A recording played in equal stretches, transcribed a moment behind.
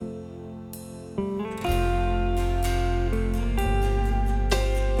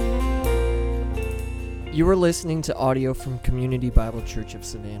You are listening to audio from Community Bible Church of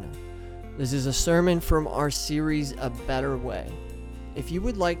Savannah. This is a sermon from our series, A Better Way. If you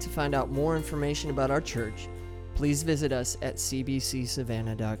would like to find out more information about our church, please visit us at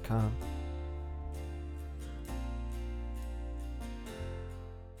cbcsavannah.com.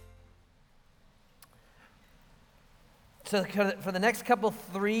 So for the next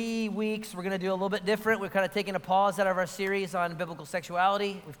 3 weeks, we're going to do a little bit different. We're kind of taking a pause out of our series on biblical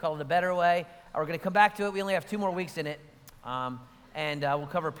sexuality. We've called it A Better Way. We're going to come back to it. We only have 2 more weeks in it. And we'll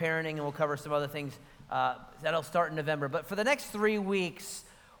cover parenting and we'll cover some other things that'll start in November. But for the next 3 weeks,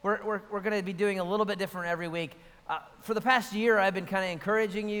 we're going to be doing a little bit different every week. For the past year, I've been kind of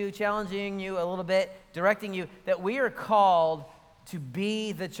encouraging you, challenging you a little bit, directing you that we are called to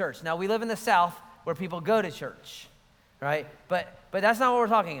be the church. Now, we live in the South where people go to church. Right? But that's not what we're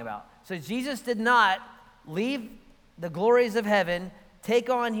talking about. So Jesus did not leave the glories of heaven, take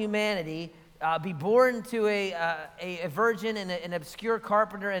on humanity, be born to a virgin and an obscure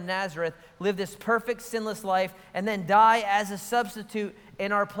carpenter in Nazareth, live this perfect, sinless life, and then die as a substitute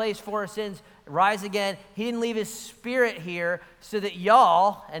in our place for our sins, rise again. He didn't leave his spirit here so that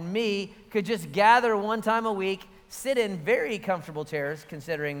y'all and me could just gather one time a week, sit in very comfortable chairs,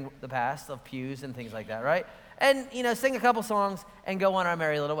 considering the past of pews and things like that, right? And, sing a couple songs and go on our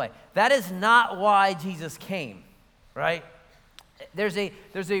merry little way. That is not why Jesus came, right? There's a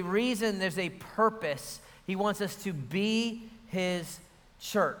reason, there's a purpose. He wants us to be his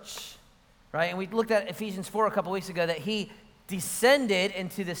church, right? And we looked at Ephesians 4 a couple weeks ago that he descended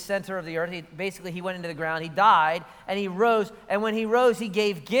into the center of the earth. He went into the ground. He died and he rose. And when he rose, he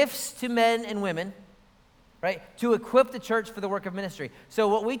gave gifts to men and women, right, to equip the church for the work of ministry. So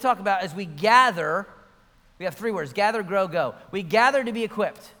what we talk about is we gather. We have 3 words: gather, grow, go. We gather to be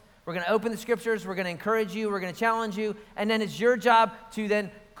equipped. We're going to open the scriptures. We're going to encourage you. We're going to challenge you. And then it's your job to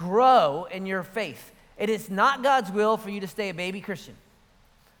then grow in your faith. It is not God's will for you to stay a baby Christian,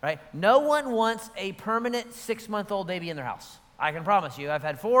 right? No one wants a permanent 6-month-old baby in their house. I can promise you. I've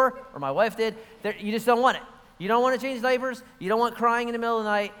had 4, or my wife did. You just don't want it. You don't want to change diapers. You don't want crying in the middle of the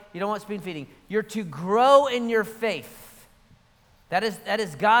night. You don't want spoon feeding. You're to grow in your faith. That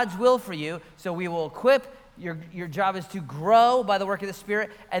is God's will for you. So we will equip. Your job is to grow by the work of the Spirit,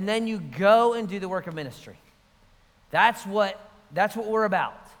 and then you go and do the work of ministry. That's what we're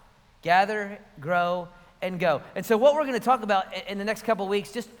about. Gather, grow, and go. And so what we're going to talk about in the next couple of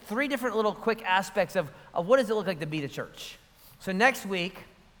weeks, just 3 different little quick aspects of what does it look like to be the church. So next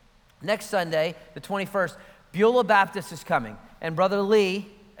Sunday, the 21st, Beulah Baptist is coming, and Brother Lee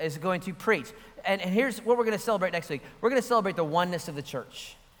is going to preach. And here's what we're going to celebrate next week. We're going to celebrate the oneness of the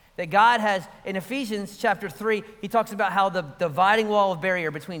church. That God has, in Ephesians chapter 3, he talks about how the dividing wall of barrier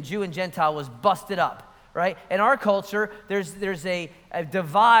between Jew and Gentile was busted up, right? In our culture, there's a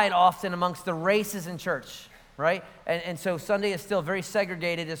divide often amongst the races in church, right? And so Sunday is still very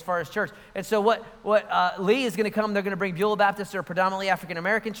segregated as far as church. And so what Lee is going to come, they're going to bring Beulah Baptist, they're a predominantly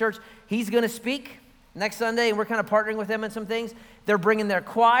African-American church. He's going to speak next Sunday, and we're kind of partnering with them in some things. They're bringing their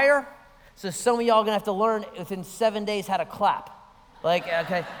choir. So some of y'all are going to have to learn within 7 days how to clap.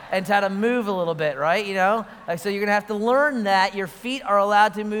 And how to move a little bit, right? So you're going to have to learn that. Your feet are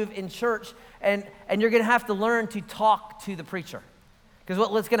allowed to move in church, and you're going to have to learn to talk to the preacher. Because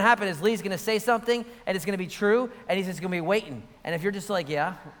what's going to happen is Lee's going to say something, and it's going to be true, and he's just going to be waiting. And if you're just like,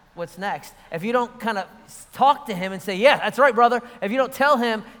 yeah, what's next? If you don't kind of talk to him and say, yeah, that's right, brother. If you don't tell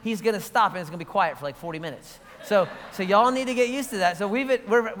him, he's going to stop, and it's going to be quiet for like 40 minutes. So y'all need to get used to that. So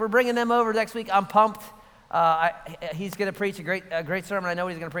we're bringing them over next week. I'm pumped. He's going to preach a great sermon. I know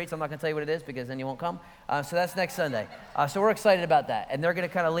what he's going to preach. I'm not going to tell you what it is because then you won't come. So that's next Sunday. So we're excited about that. And they're going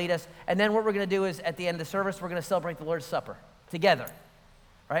to kind of lead us. And then what we're going to do is at the end of the service, we're going to celebrate the Lord's Supper together.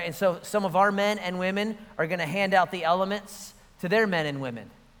 Right? And so some of our men and women are going to hand out the elements to their men and women.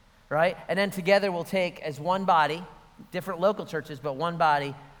 Right? And then together we'll take as one body, different local churches, but one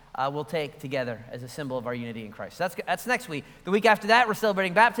body we'll take together as a symbol of our unity in Christ. So that's next week. The week after that, we're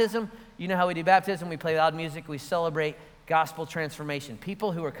celebrating baptism. You know how we do baptism. We play loud music. We celebrate gospel transformation.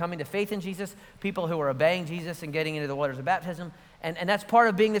 People who are coming to faith in Jesus, people who are obeying Jesus and getting into the waters of baptism. And that's part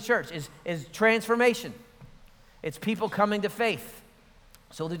of being the church is transformation. It's people coming to faith.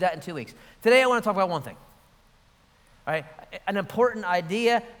 So we'll do that in 2 weeks. Today I want to talk about one thing. All right? An important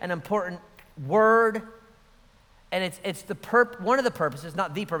idea, an important word. And it's one of the purposes,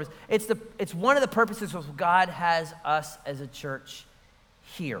 not the purpose. It's one of the purposes of God has us as a church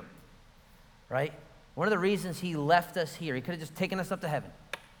here, right? One of the reasons he left us here. He could have just taken us up to heaven,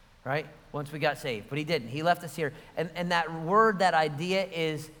 right? Once we got saved, but he didn't. He left us here, and that word, that idea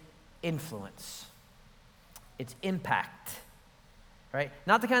is influence. It's impact. right?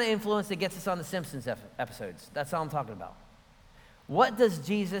 Not the kind of influence that gets us on the Simpsons episodes. That's all I'm talking about. What does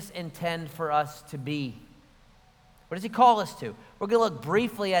Jesus intend for us to be? What does he call us to? We're going to look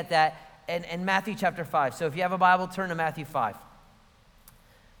briefly at that in Matthew chapter 5. So if you have a Bible, turn to Matthew 5.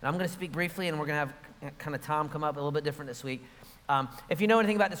 And I'm going to speak briefly, and we're going to have kind of Tom come up a little bit different this week. If you know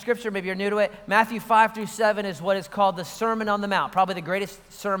anything about the scripture, maybe you're new to it, Matthew 5 through 7 is what is called the Sermon on the Mount, probably the greatest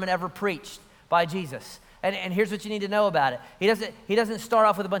sermon ever preached by Jesus. And here's what you need to know about it. He doesn't start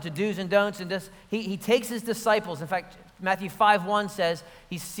off with a bunch of do's and don'ts, and just he takes his disciples. In fact, Matthew 5:1 says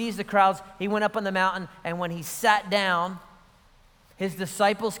he sees the crowds, he went up on the mountain, and when he sat down, his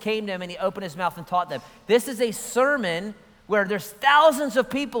disciples came to him, and he opened his mouth and taught them. This is a sermon where there's thousands of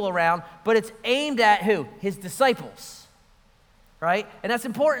people around, but it's aimed at who? His disciples. Right? And that's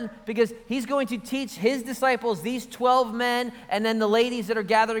important because he's going to teach his disciples, these 12 men, and then the ladies that are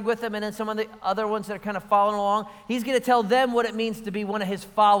gathering with him, and then some of the other ones that are kind of following along. He's going to tell them what it means to be one of his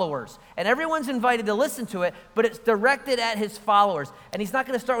followers. And everyone's invited to listen to it, but it's directed at his followers. And he's not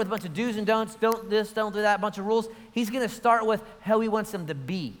going to start with a bunch of do's and don'ts, don't this, don't do that, a bunch of rules. He's going to start with how he wants them to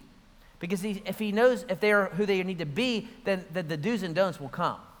be. Because if he knows if they are who they need to be, then the do's and don'ts will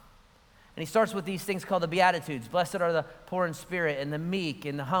come. And he starts with these things called the Beatitudes. Blessed are the poor in spirit and the meek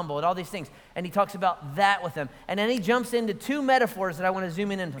and the humble and all these things. And he talks about that with them. And then he jumps into two metaphors that I want to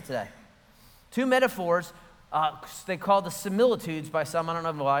zoom in on today. Two metaphors, they call the similitudes by some. I don't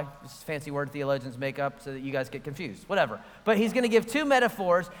know why. It's a fancy word theologians make up so that you guys get confused. Whatever. But he's going to give two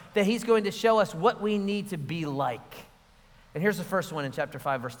metaphors that he's going to show us what we need to be like. And here's the first one in chapter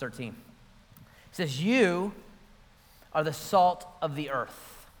 5, verse 13. It says, you are the salt of the earth.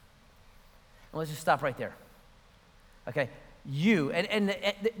 And let's just stop right there. Okay, you. And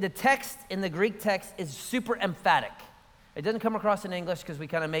the text in the Greek text is super emphatic. It doesn't come across in English because we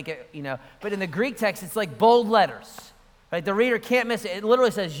kind of make it, but in the Greek text, it's like bold letters. Right? The reader can't miss it. It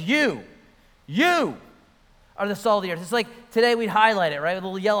literally says, you are the salt of the earth. It's like today we'd highlight it, right? With a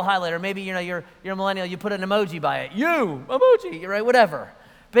little yellow highlighter. Maybe, you're a millennial, you put an emoji by it. You, emoji, right? Whatever.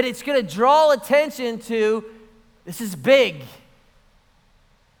 But it's going to draw attention to, this is big.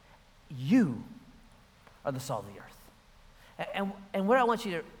 You are the salt of the earth. And what I want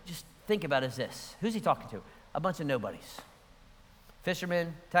you to just think about is this. Who's he talking to? A bunch of nobodies.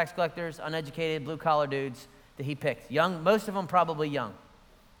 Fishermen, tax collectors, uneducated, blue-collar dudes that he picked. Young, most of them probably young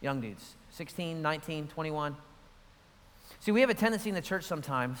dudes. 16, 19, 21. See, we have a tendency in the church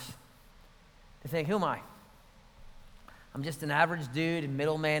sometimes to think, who am I? I'm just an average dude in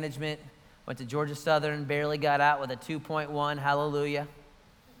middle management, went to Georgia Southern, barely got out with a 2.1, hallelujah,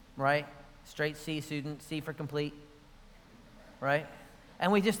 right? Straight C student, C for complete, right?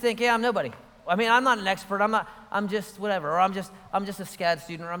 And we just think, yeah, I'm nobody. I mean, I'm not an expert, I'm just whatever, or I'm just a SCAD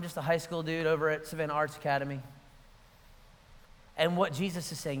student, or I'm just a high school dude over at Savannah Arts Academy. And what Jesus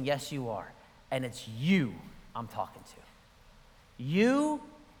is saying, yes, you are. And it's you I'm talking to. You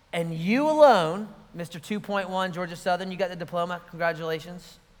and you alone, Mr. 2.1, Georgia Southern, you got the diploma,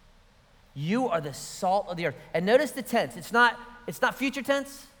 congratulations. You are the salt of the earth. And notice the tense. It's not future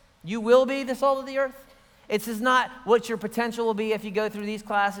tense. You will be the salt of the earth. It's not what your potential will be if you go through these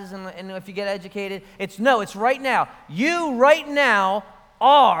classes and if you get educated. It's right now. You right now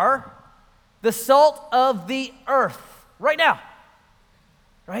are the salt of the earth. Right now.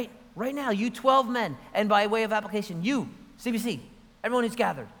 Right? Right now, you 12 men. And by way of application, you, CBC, everyone who's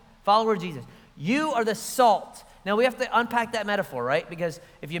gathered, follower of Jesus, you are the salt. Now, we have to unpack that metaphor, right? Because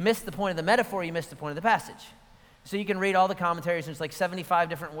if you miss the point of the metaphor, you miss the point of the passage. So you can read all the commentaries, and it's like 75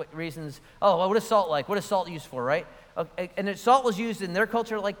 different reasons. Oh, well, what is salt like? What is salt used for, right? Okay, and salt was used in their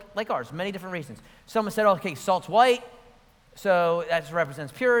culture like ours, many different reasons. Someone said, okay, salt's white, so that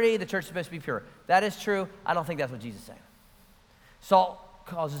represents purity. The church is supposed to be pure. That is true. I don't think that's what Jesus is saying. Salt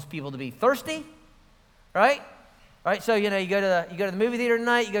causes people to be thirsty, right? Right, so you go to the movie theater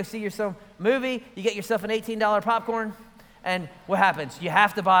tonight, you go see some movie, you get yourself an $18 popcorn, and what happens? You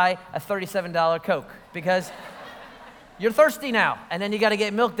have to buy a $37 Coke because you're thirsty now, and then you got to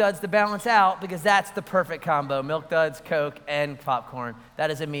get Milk Duds to balance out because that's the perfect combo: Milk Duds, Coke, and popcorn. That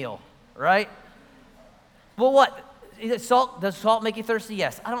is a meal, right? Well, what? Does salt make you thirsty?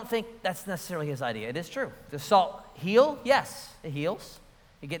 Yes. I don't think that's necessarily his idea. It is true. Does salt heal? Yes, it heals.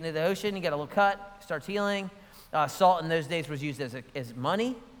 You get into the ocean, you get a little cut, it starts healing. Salt in those days was used as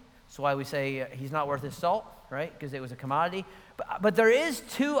money. That's why we say he's not worth his salt, right? Because it was a commodity. But there is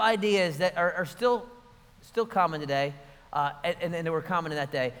two ideas that are still common today, and they were common in that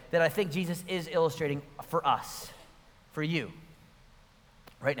day, that I think Jesus is illustrating for us, for you,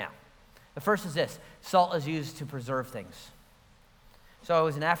 right now. The first is this: salt is used to preserve things. So I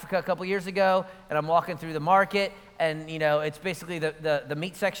was in Africa a couple years ago, and I'm walking through the market, and it's basically the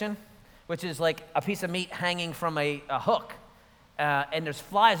meat section, which is like a piece of meat hanging from a hook, and there's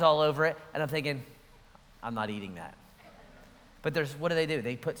flies all over it, and I'm thinking, I'm not eating that. But what do?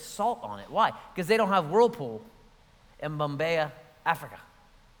 They put salt on it. Why? Because they don't have Whirlpool in Mbeya, Africa.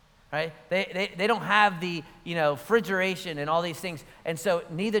 Right? They don't have the, refrigeration and all these things. And so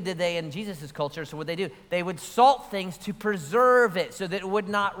neither did they in Jesus' culture. So what they do, they would salt things to preserve it so that it would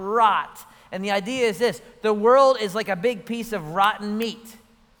not rot. And the idea is this: the world is like a big piece of rotten meat.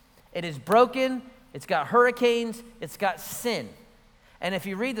 It is broken, it's got hurricanes, it's got sin. And if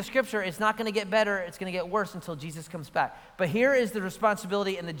you read the scripture, it's not going to get better, it's going to get worse until Jesus comes back. But here is the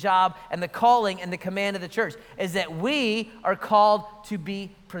responsibility and the job and the calling and the command of the church, is that we are called to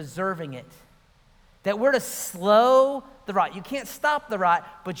be preserving it. That we're to slow the rot. You can't stop the rot,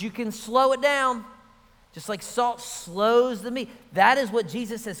 but you can slow it down. Just like salt slows the meat. That is what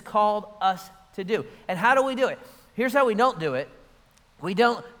Jesus has called us to do. And how do we do it? Here's how we don't do it. We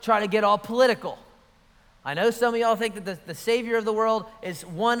don't try to get all political. I know some of y'all think that the savior of the world is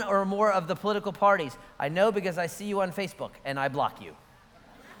one or more of the political parties. I know because I see you on Facebook and I block you.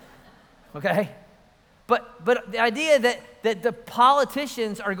 Okay? But the idea that the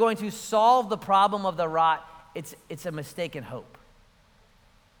politicians are going to solve the problem of the rot, it's a mistaken hope.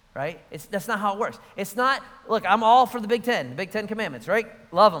 Right? That's not how it works. It's not, look, I'm all for the Big Ten Commandments, right?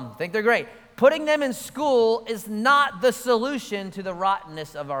 Love them, think they're great. Putting them in school is not the solution to the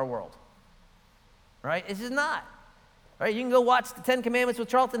rottenness of our world. Right? It's just not. Right? You can go watch the 10 Commandments with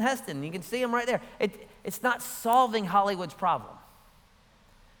Charlton Heston. You can see them right there. It's not solving Hollywood's problem.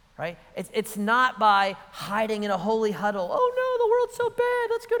 Right? It's not by hiding in a holy huddle. Oh no, the world's so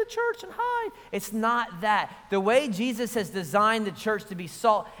bad. Let's go to church and hide. It's not that. The way Jesus has designed the church to be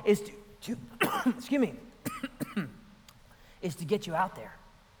salt is to excuse me, is to get you out there.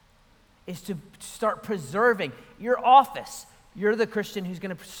 Is to start preserving your office. You're the Christian who's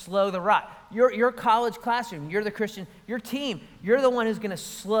going to slow the rot. Your college classroom, you're the Christian. Your team, you're the one who's going to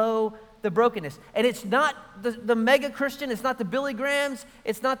slow the brokenness. And it's not the mega Christian, it's not the Billy Grahams,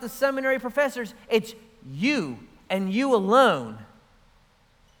 it's not the seminary professors, it's you and you alone.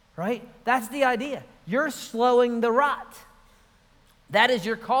 Right? That's the idea. You're slowing the rot. That is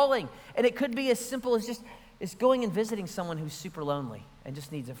your calling. And it could be as simple as just going and visiting someone who's super lonely and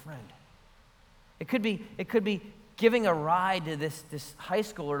just needs a friend. It could be giving a ride to this high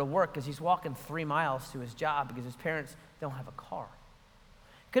schooler to work because he's walking 3 miles to his job because his parents don't have a car.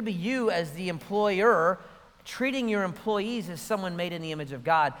 It could be you as the employer treating your employees as someone made in the image of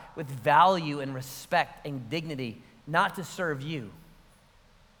God with value and respect and dignity, not to serve you.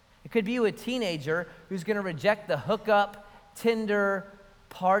 It could be you, a teenager who's going to reject the hookup, Tinder,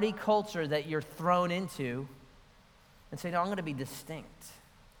 party culture that you're thrown into and say, no, I'm going to be distinct.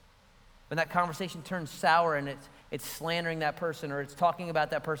 When that conversation turns sour and it's slandering that person or it's talking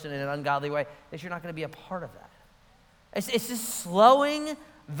about that person in an ungodly way, that you're not going to be a part of that. It's just slowing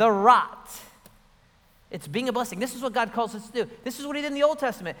the rot. It's being a blessing. This is what God calls us to do. This is what he did in the Old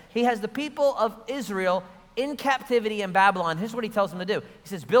Testament. He has the people of Israel in captivity in Babylon. Here's what he tells them to do. He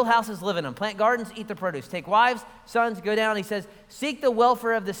says, build houses, live in them. Plant gardens, eat their produce. Take wives, sons, go down. He says, seek the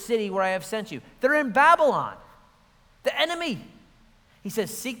welfare of the city where I have sent you. They're in Babylon, the enemy. He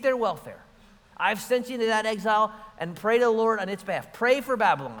says, seek their welfare. I've sent you to that exile, and pray to the Lord on its behalf. Pray for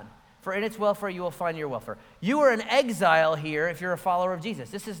Babylon, for in its welfare you will find your welfare. You are in exile here if you're a follower of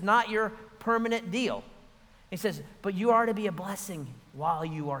Jesus. This is not your permanent deal. He says, but you are to be a blessing while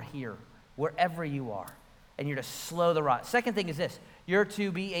you are here, wherever you are, and you're to slow the rot. Second thing is this: you're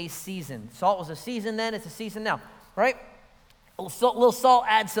to be a season. Salt was a season then, it's a season now, right? A little salt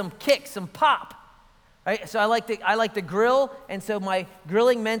adds some kick, some pop. Right? So I like to grill, and so my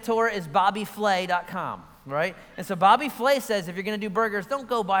grilling mentor is BobbyFlay.com, right? And so Bobby Flay says if you're going to do burgers, don't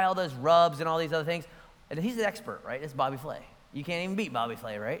go buy all those rubs and all these other things. And he's an expert, right? It's Bobby Flay. You can't even beat Bobby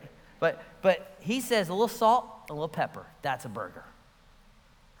Flay, right? But he says a little salt, a little pepper, that's a burger,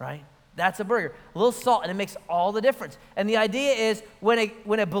 right? That's a burger. A little salt, and it makes all the difference. And the idea is when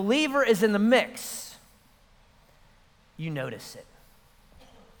a believer is in the mix, you notice it.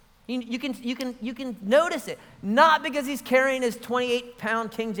 You can notice it, not because he's carrying his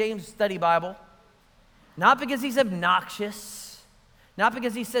 28-pound King James study Bible, not because he's obnoxious, not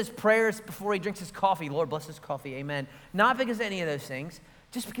because he says prayers before he drinks his coffee, Lord bless his coffee, amen, not because of any of those things,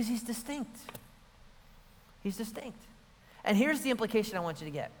 just because he's distinct. He's distinct. And here's the implication I want you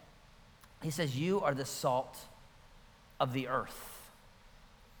to get. He says, you are the salt of the earth,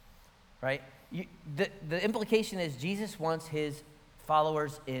 right? The implication is Jesus wants his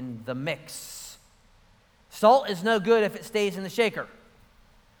followers in the mix. Salt is no good if it stays in the shaker.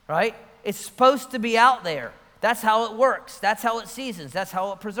 right? It's supposed to be out there. That's how it works. That's how it seasons. That's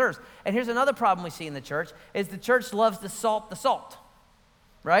how it preserves. And here's another problem we see in the church, is the church loves to salt the salt,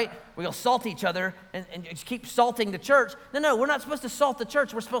 right? We'll salt each other and just keep salting the church. No, we're not supposed to salt the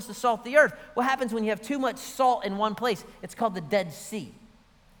church. We're supposed to salt the earth. What happens when you have too much salt in one place? It's called the Dead Sea.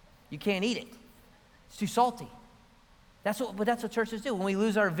 You can't eat it. It's too salty. That's what churches do. When we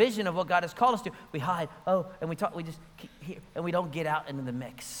lose our vision of what God has called us to, we hide, and we just keep here, and we don't get out into the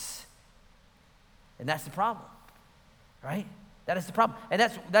mix. And that's the problem, right? That is the problem.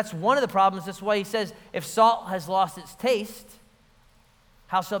 And that's one of the problems. That's why he says, if salt has lost its taste,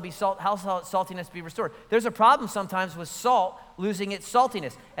 how shall its saltiness be restored? There's a problem sometimes with salt losing its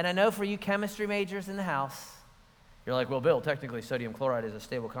saltiness. And I know for you chemistry majors in the house, you're like, well, Bill, technically sodium chloride is a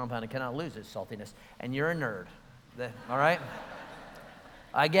stable compound and cannot lose its saltiness. And you're a nerd, all right?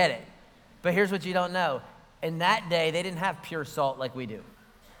 I get it. But here's what you don't know. In that day, they didn't have pure salt like we do.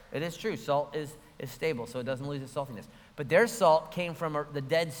 It is true. Salt is stable, so it doesn't lose its saltiness. But their salt came from the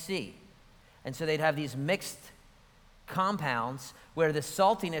Dead Sea. And so they'd have these mixed compounds where the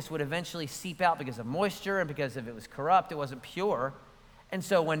saltiness would eventually seep out because of moisture and because if it was corrupt, it wasn't pure. And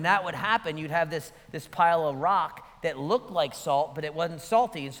so when that would happen, you'd have this pile of rock that looked like salt, but it wasn't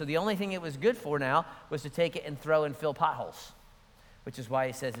salty. And so the only thing it was good for now was to take it and throw and fill potholes, which is why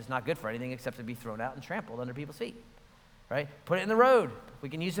he says it's not good for anything except to be thrown out and trampled under people's feet, right? Put it in the road. We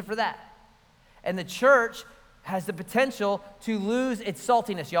can use it for that. And the church has the potential to lose its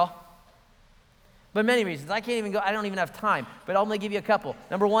saltiness, y'all. But many reasons. I don't even have time, but I'll only give you a couple.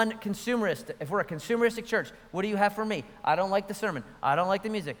 Number one, consumerist. If we're a consumeristic church, what do you have for me? I don't like the sermon. I don't like the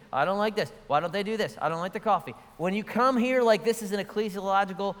music. I don't like this. Why don't they do this? I don't like the coffee. When you come here like this is an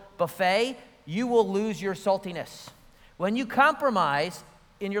ecclesiological buffet, you will lose your saltiness. When you compromise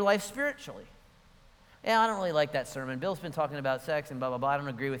in your life spiritually. Yeah, I don't really like that sermon. Bill's been talking about sex and blah, blah, blah. I don't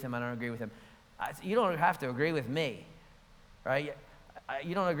agree with him. You don't have to agree with me, right?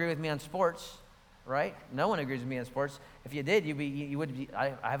 You don't agree with me on sports, right? No one agrees with me on sports. If you did, you would be.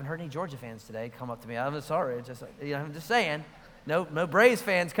 I haven't heard any Georgia fans today come up to me. I'm sorry. I'm just saying. No Braves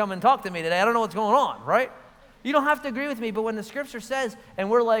fans come and talk to me today. I don't know what's going on, right? You don't have to agree with me, but when the scripture says,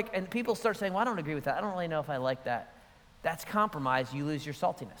 and people start saying, well, I don't agree with that. I don't really know if I like that. That's compromise. You lose your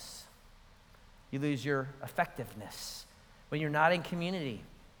saltiness. You lose your effectiveness. When you're not in community,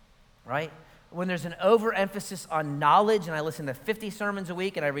 right? When there's an overemphasis on knowledge, and I listen to 50 sermons a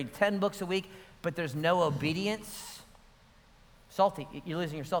week, and I read 10 books a week, but there's no obedience, you're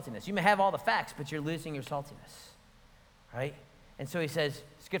losing your saltiness. You may have all the facts, but you're losing your saltiness, right? And so he says,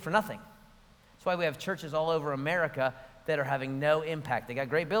 it's good for nothing. That's why we have churches all over America that are having no impact. They got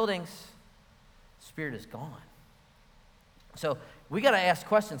great buildings. Spirit is gone. So we got to ask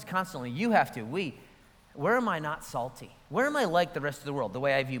questions constantly. You have to. Where am I not salty? Where am I like the rest of the world? The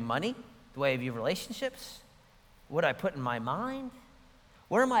way I view money? The way I view relationships? What I put in my mind?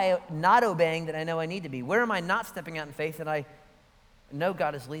 Where am I not obeying that I know I need to be? Where am I not stepping out in faith that I know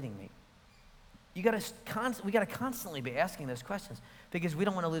God is leading me? We got to constantly be asking those questions because we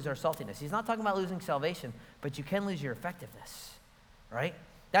don't want to lose our saltiness. He's not talking about losing salvation, but you can lose your effectiveness, right?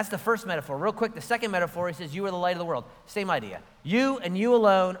 That's the first metaphor. Real quick, the second metaphor, he says, you are the light of the world. Same idea. You and you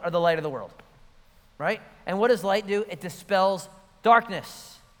alone are the light of the world, right? And what does light do? It dispels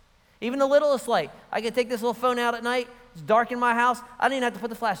darkness. Even the littlest light. I can take this little phone out at night. It's dark in my house. I don't even have to put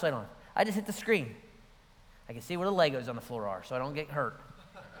the flashlight on. I just hit the screen. I can see where the Legos on the floor are so I don't get hurt,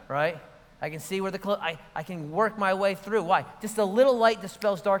 right? I can see where I can work my way through. Why? Just a little light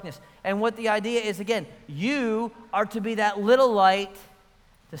dispels darkness. And what the idea is, again, you are to be that little light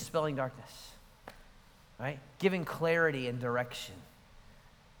dispelling darkness, right? Giving clarity and direction,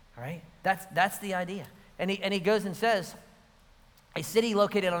 all right? That's the idea. And he goes and says, a city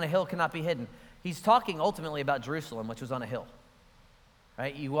located on a hill cannot be hidden. He's talking ultimately about Jerusalem, which was on a hill,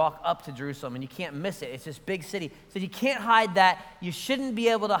 right? You walk up to Jerusalem and you can't miss it. It's this big city. So you can't hide that. You shouldn't be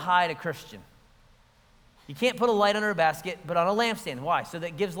able to hide a Christian. You can't put a light under a basket, but on a lampstand. Why? So that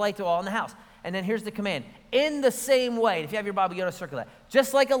it gives light to all in the house. And then here's the command. In the same way, if you have your Bible, you got to circle that.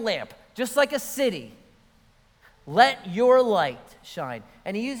 Just like a lamp, just like a city, let your light shine.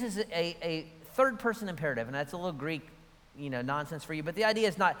 And he uses a third-person imperative, and that's a little Greek, nonsense for you. But the idea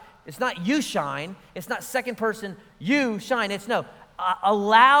is it's not you shine. It's not second person, you shine. It's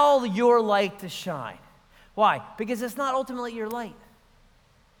allow your light to shine. Why? Because it's not ultimately your light.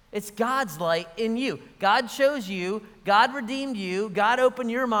 It's God's light in you. God chose you. God redeemed you. God opened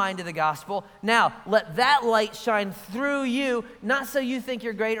your mind to the gospel. Now, let that light shine through you, not so you think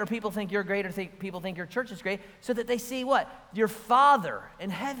you're great or people think you're great or people think your church is great, so that they see what? Your Father in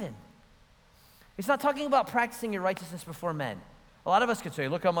heaven. He's not talking about practicing your righteousness before men. A lot of us could say,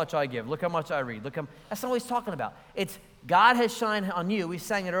 look how much I give, look how much I read, that's not what he's talking about. It's God has shined on you. We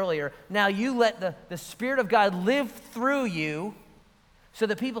sang it earlier. Now you let the Spirit of God live through you so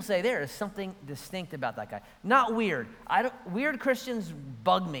that people say, there is something distinct about that guy. Not weird. Weird Christians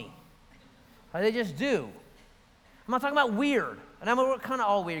bug me. They just do. I'm not talking about weird. And we're kind of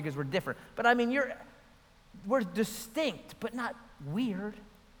all weird because we're different. But I mean, we're distinct, but not weird.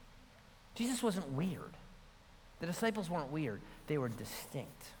 Jesus wasn't weird. The disciples weren't weird. They were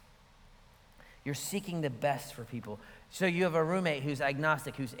distinct. You're seeking the best for people. So you have a roommate who's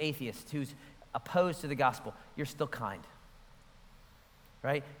agnostic, who's atheist, who's opposed to the gospel. You're still kind,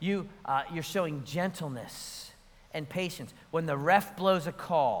 right? You're showing gentleness and patience. When the ref blows a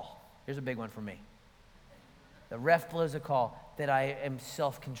call, here's a big one for me. The ref blows a call, that I am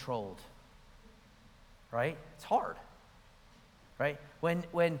self-controlled, right? It's hard, right?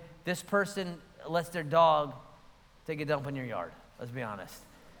 When this person lets their dog take a dump in your yard, let's be honest,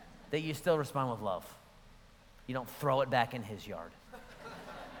 that you still respond with love. You don't throw it back in his yard,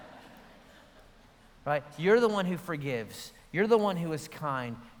 right? You're the one who forgives. You're the one who is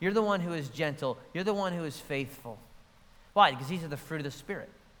kind. You're the one who is gentle. You're the one who is faithful. Why? Because these are the fruit of the Spirit.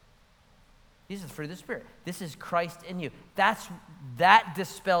 These are the fruit of the Spirit. This is Christ in you. That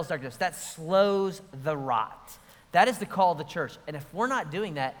dispels darkness. That slows the rot. That is the call of the church. And if we're not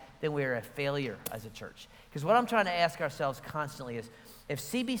doing that, then we're a failure as a church. Because what I'm trying to ask ourselves constantly is, if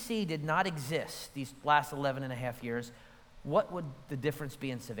CBC did not exist these last 11 and a half years, what would the difference be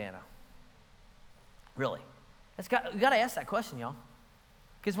in Savannah? Really? We got to ask that question, y'all.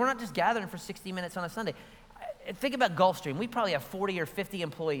 Because we're not just gathering for 60 minutes on a Sunday. Think about Gulfstream. We probably have 40 or 50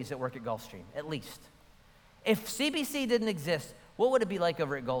 employees that work at Gulfstream, at least. If CBC didn't exist, what would it be like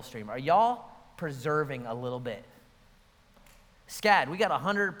over at Gulfstream? Are y'all preserving a little bit? SCAD, we got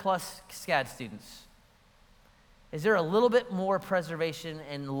 100 plus SCAD students. Is there a little bit more preservation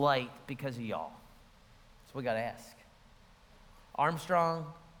and light because of y'all? That's what we got to ask. Armstrong,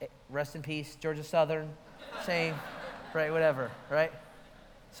 rest in peace. Georgia Southern, same, right, whatever, right?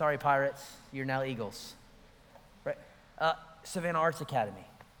 Sorry, Pirates, you're now Eagles. Right? Savannah Arts Academy,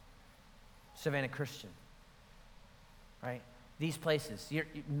 Savannah Christian, right? These places,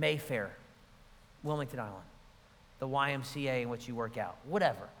 Mayfair, Wilmington Island, the YMCA in which you work out,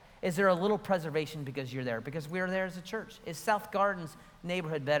 whatever. Is there a little preservation because you're there? Because we're there as a church. Is South Garden's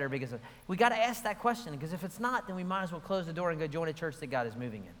neighborhood better because of? We got to ask that question, because if it's not, then we might as well close the door and go join a church that God is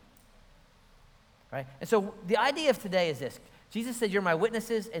moving in, right? And so the idea of today is this. Jesus said, you're my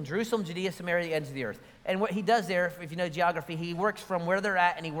witnesses in Jerusalem, Judea, Samaria, the ends of the earth. And what he does there, if you know geography, he works from where they're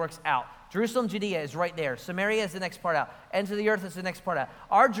at and he works out. Jerusalem, Judea is right there. Samaria is the next part out. Ends of the earth is the next part out.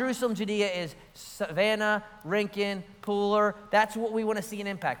 Our Jerusalem, Judea is Savannah, Rincon, Pooler. That's what we want to see an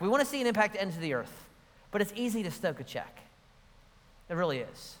impact. We want to see an impact at ends of the earth. But it's easy to stoke a check. It really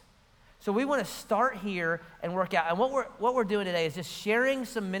is. So we want to start here and work out. And what we're doing today is just sharing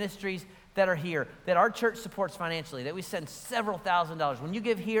some ministries that are here, that our church supports financially, that we send several $1,000s. When you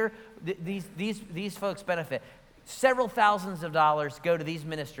give here, these folks benefit. Several thousands of dollars go to these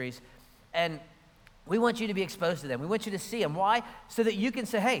ministries, and we want you to be exposed to them. We want you to see them. Why? So that you can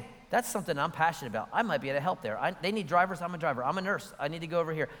say, hey, that's something I'm passionate about. I might be able to help there. They need drivers. I'm a driver. I'm a nurse. I need to go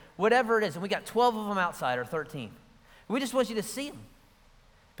over here. Whatever it is. And we got 12 of them outside, or 13. We just want you to see them,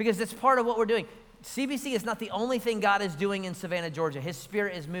 because it's part of what we're doing. CBC is not the only thing God is doing in Savannah, Georgia. His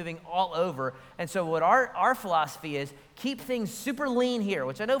Spirit is moving all over. And so what our philosophy is, keep things super lean here,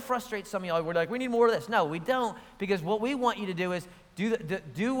 which I know frustrates some of y'all. We're like, we need more of this. No, we don't, because what we want you to do is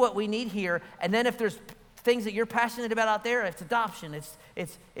do what we need here. And then if there's things that you're passionate about out there, it's adoption,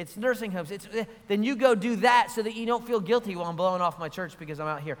 it's nursing homes, then you go do that so that you don't feel guilty while I'm blowing off my church because I'm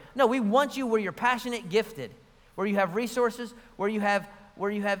out here. No, we want you where you're passionate, gifted, where you have resources, where you have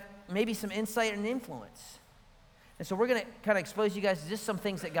maybe some insight and influence. And so we're going to kind of expose you guys to just some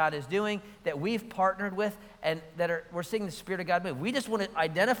things that God is doing, that we've partnered with, and we're seeing the Spirit of God move. We just want to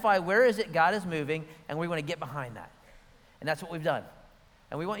identify where is it God is moving, and we want to get behind that. And that's what we've done.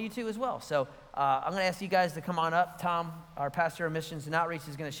 And we want you to as well. So I'm going to ask you guys to come on up. Tom, our pastor of missions and outreach,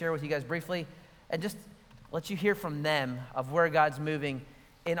 is going to share with you guys briefly, and just let you hear from them of where God's moving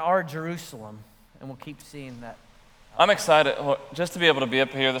in our Jerusalem, and we'll keep seeing that. I'm excited just to be able to be up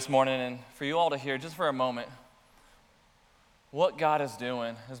here this morning and for you all to hear just for a moment what God is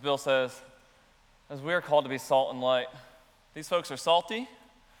doing. As Bill says, as we are called to be salt and light. These folks are salty.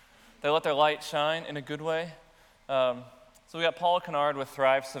 They let their light shine in a good way. So we got Paula Kennard with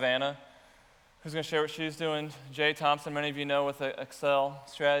Thrive Savannah, who's going to share what she's doing. Jay Thompson, many of you know, with Excel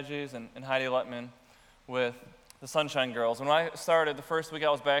Strategies, and Heidi Letman with the Sunshine Girls. When I started, the first week I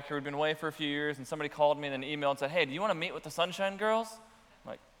was back here, we'd been away for a few years, and somebody called me in an email and said, hey, do you want to meet with the Sunshine Girls?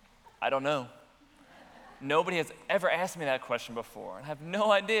 I'm like, I don't know. Nobody has ever asked me that question before, and I have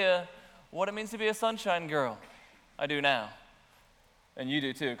no idea what it means to be a Sunshine Girl. I do now, and you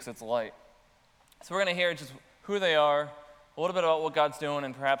do too, because it's light. So we're going to hear just who they are, a little bit about what God's doing,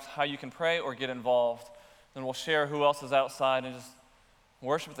 and perhaps how you can pray or get involved. Then we'll share who else is outside and just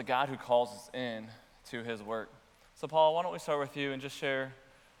worship the God who calls us in to his work. So Paul, why don't we start with you and just share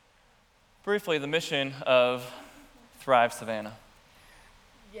briefly the mission of Thrive Savannah.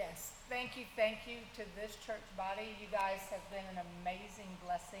 Yes, thank you to this church body. You guys have been an amazing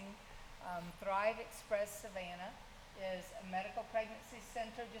blessing. Thrive Express Savannah is a medical pregnancy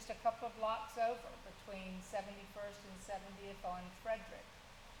center just a couple of blocks over between 71st and 70th on Frederick.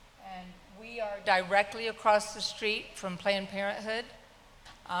 And we are directly across the street from Planned Parenthood.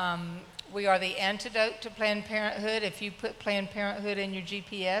 We are the antidote to Planned Parenthood. If you put Planned Parenthood in your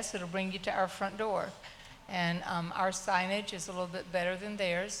GPS, it'll bring you to our front door. And our signage is a little bit better than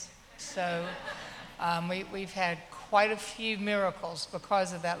theirs. So we've had quite a few miracles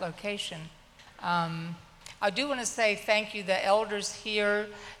because of that location. I do want to say thank you. The elders here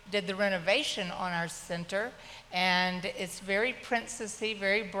did the renovation on our center, and it's very princessy,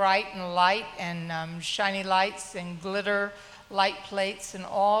 very bright and light, and shiny lights and glitter light plates and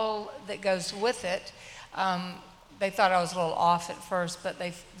all that goes with it. They thought I was a little off at first, but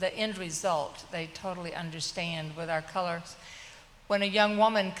the end result, they totally understand with our colors. When a young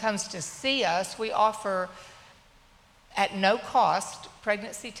woman comes to see us, we offer at no cost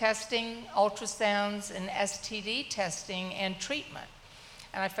pregnancy testing, ultrasounds, and STD testing and treatment.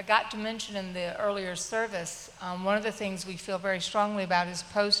 And I forgot to mention in the earlier service, one of the things we feel very strongly about is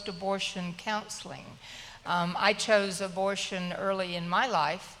post-abortion counseling. I chose abortion early in my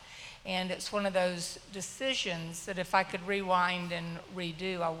life, and it's one of those decisions that if I could rewind and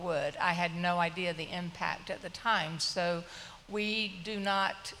redo, I would. I had no idea the impact at the time. So we do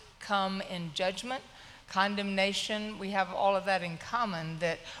not come in judgment, condemnation. We have all of that in common,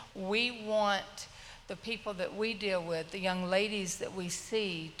 that we want the people that we deal with, the young ladies that we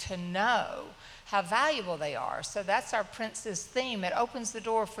see, to know how valuable they are. So that's our Prince's theme. It opens the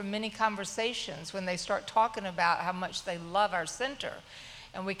door for many conversations when they start talking about how much they love our center.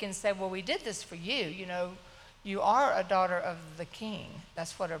 And we can say, well, we did this for you. You know, you are a daughter of the king.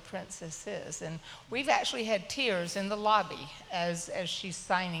 That's what a princess is. And we've actually had tears in the lobby as she's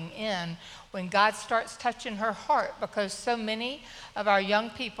signing in when God starts touching her heart, because so many of our young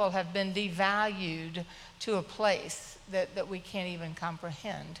people have been devalued to a place that we can't even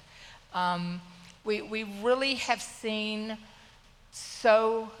comprehend. We really have seen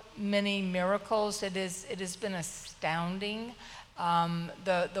so many miracles. It has been astounding.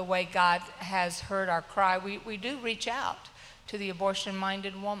 The way God has heard our cry. We do reach out to the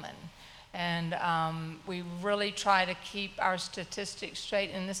abortion-minded woman, and we really try to keep our statistics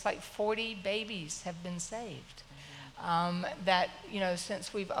straight, and it's like 40 babies have been saved that, you know,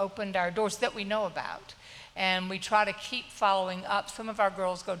 since we've opened our doors that we know about. And we try to keep following up. Some of our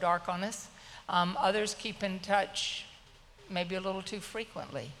girls go dark on us. Others keep in touch maybe a little too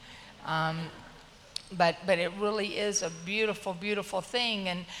frequently. But it really is a beautiful, beautiful thing.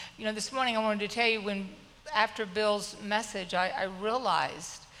 And, you know, this morning I wanted to tell you, after Bill's message, I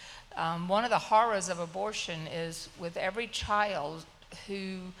realized one of the horrors of abortion is with every child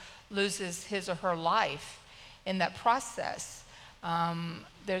who loses his or her life in that process,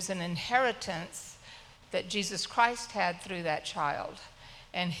 there's an inheritance that Jesus Christ had through that child,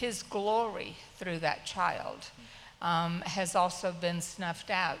 and his glory through that child has also been snuffed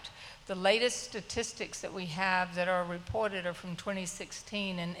out. The latest statistics that we have that are reported are from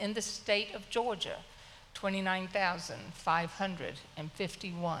 2016, and in the state of Georgia,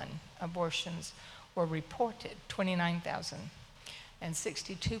 29,551 abortions were reported, 29,000, and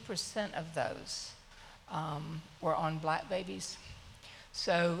 62% of those were on black babies.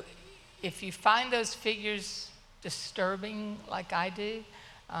 So if you find those figures disturbing like I do,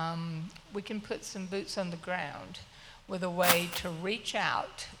 we can put some boots on the ground with a way to reach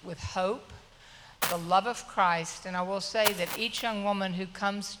out with hope, the love of Christ. And I will say that each young woman who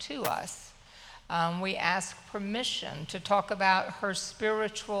comes to us, we ask permission to talk about her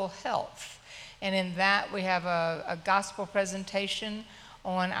spiritual health. And in that, we have a gospel presentation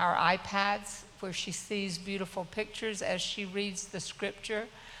on our iPads where she sees beautiful pictures as she reads the scripture,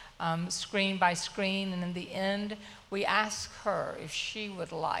 screen by screen. And in the end, we ask her if she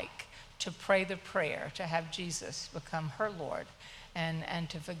would like to pray the prayer to have Jesus become her Lord and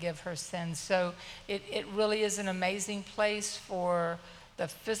to forgive her sins. So it really is an amazing place for the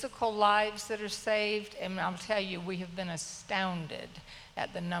physical lives that are saved, and I'll tell you, we have been astounded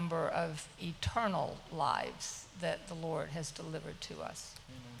at the number of eternal lives that the Lord has delivered to us.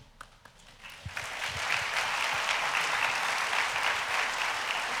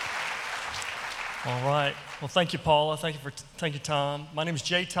 All right. Well, thank you, Paula. Thank you, Tom. My name is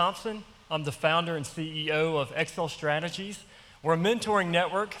Jay Thompson. I'm the founder and CEO of Excel Strategies. We're a mentoring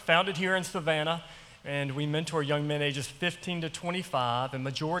network founded here in Savannah, and we mentor young men ages 15 to 25. And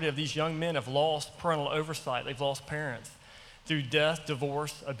majority of these young men have lost parental oversight. They've lost parents through death,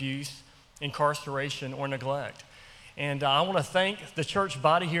 divorce, abuse, incarceration, or neglect. And I want to thank the church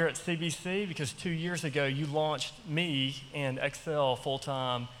body here at CBC because 2 years ago you launched me and Excel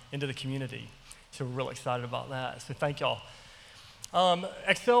full-time into the community. So we're really excited about that. So thank y'all.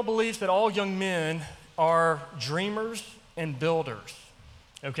 Excel believes that all young men are dreamers and builders,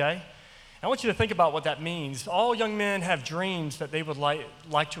 okay? I want you to think about what that means. All young men have dreams that they would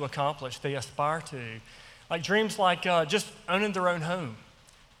like to accomplish, they aspire to. Like dreams like just owning their own home,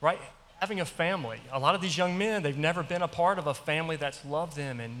 right? Having a family. A lot of these young men, they've never been a part of a family that's loved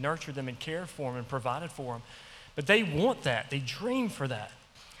them and nurtured them and cared for them and provided for them. But they want that. They dream for that.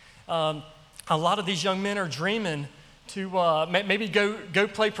 A lot of these young men are dreaming to maybe go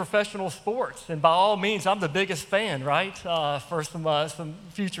play professional sports. And by all means, I'm the biggest fan, right, for some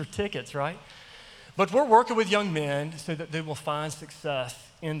future tickets, right? But we're working with young men so that they will find success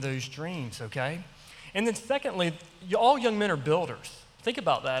in those dreams, okay? And then secondly, all young men are builders. Think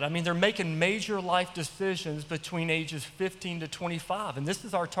about that. I mean, they're making major life decisions between ages 15 to 25, and this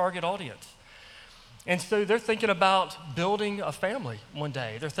is our target audience. And so they're thinking about building a family one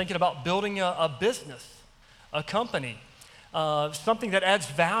day. They're thinking about building a business, a company, something that adds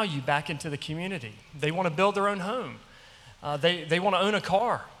value back into the community. They want to build their own home. They want to own a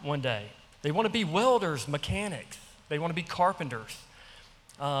car one day. They want to be welders, mechanics. They want to be carpenters.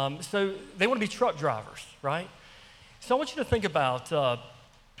 So they want to be truck drivers, right? So I want you to think about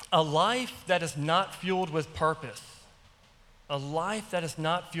a life that is not fueled with purpose. A life that is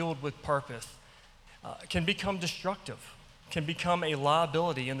not fueled with purpose can become destructive, can become a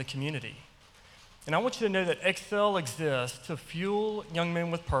liability in the community. And I want you to know that Excel exists to fuel young men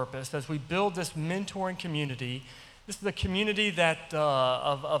with purpose as we build this mentoring community. This is a community that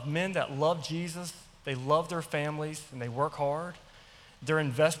of men that love Jesus, they love their families, and they work hard. They're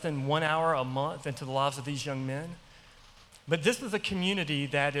investing 1 hour a month into the lives of these young men. But this is a community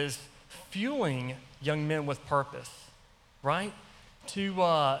that is fueling young men with purpose, right?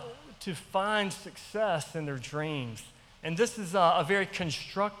 To find success in their dreams. And this is a very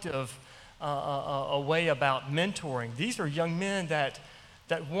constructive a way about mentoring. These are young men that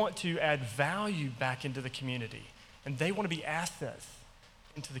want to add value back into the community, and they want to be assets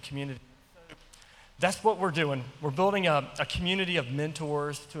into the community. That's what we're doing. We're building a community of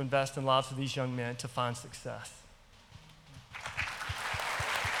mentors to invest in the lives of these young men to find success.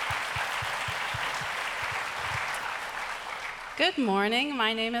 Good morning.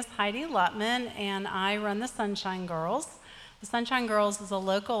 My name is Heidi Lutman, and I run the Sunshine Girls. The Sunshine Girls is a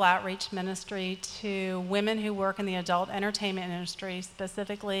local outreach ministry to women who work in the adult entertainment industry,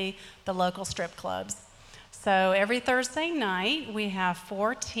 specifically the local strip clubs. So every Thursday night, we have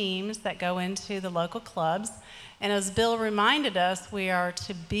 4 teams that go into the local clubs. And as Bill reminded us, we are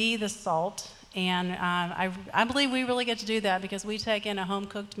to be the salt. And I believe we really get to do that because we take in a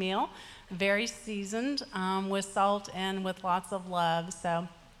home-cooked meal, very seasoned with salt and with lots of love. So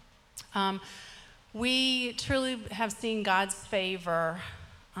we truly have seen God's favor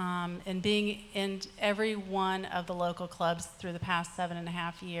in being in every one of the local clubs through the past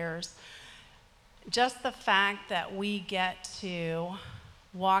 7.5 years. Just the fact that we get to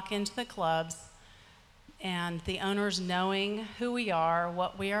walk into the clubs and the owners knowing who we are,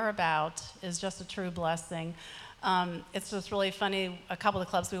 what we are about, is just a true blessing. It's just really funny. A couple of the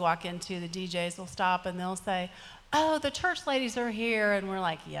clubs we walk into, the DJs will stop and they'll say, "Oh, the church ladies are here," and we're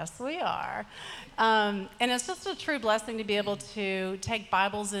like, "Yes, we are." And it's just a true blessing to be able to take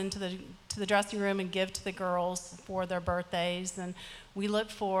Bibles into the dressing room and give to the girls for their birthdays. And we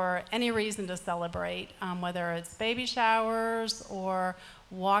look for any reason to celebrate, whether it's baby showers or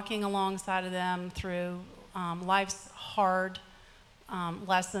walking alongside of them through life's hard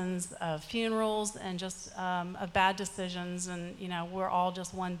lessons of funerals and just of bad decisions. And, you know, we're all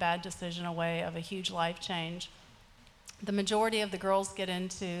just one bad decision away of a huge life change. The majority of the girls get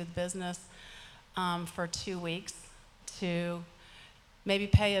into the business for 2 weeks to maybe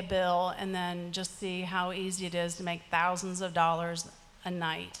pay a bill and then just see how easy it is to make thousands of dollars a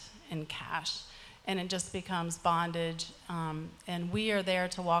night in cash. And it just becomes bondage. And we are there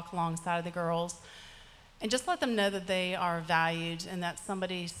to walk alongside of the girls and just let them know that they are valued and that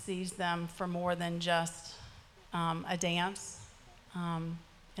somebody sees them for more than just a dance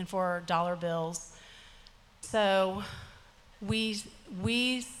and for dollar bills. So we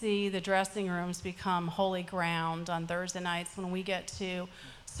see the dressing rooms become holy ground on Thursday nights when we get to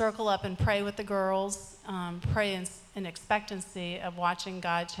circle up and pray with the girls, pray in expectancy of watching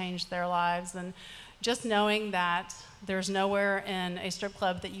God change their lives, and just knowing that there's nowhere in a strip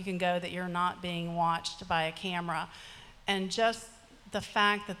club that you can go that you're not being watched by a camera. And just the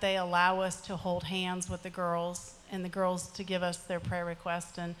fact that they allow us to hold hands with the girls and the girls to give us their prayer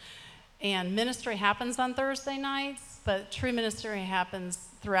request. And ministry happens on Thursday nights, but true ministry happens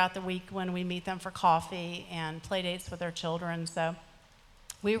throughout the week when we meet them for coffee and play dates with their children. So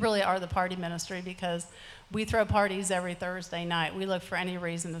we really are the party ministry because we throw parties every Thursday night. We look for any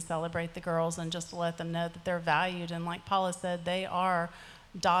reason to celebrate the girls and just to let them know that they're valued. And like Paula said, they are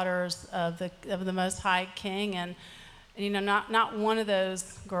daughters of the Most High King. And you know, not one of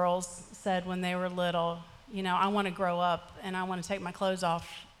those girls said when they were little, you know, I want to grow up and I want to take my clothes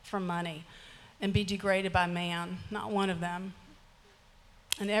off for money and be degraded by man. Not one of them.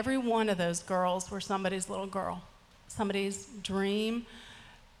 And every one of those girls were somebody's little girl, somebody's dream.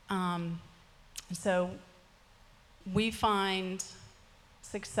 And so we find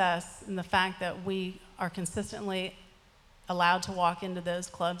success in the fact that we are consistently allowed to walk into those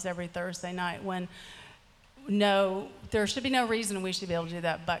clubs every Thursday night when there should be no reason we should be able to do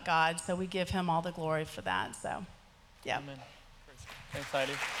that but God. So we give him all the glory for that. So, yeah. Amen. Thanks,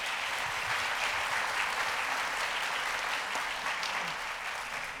 Heidi.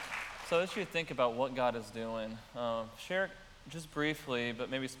 So as you think about what God is doing, share just briefly,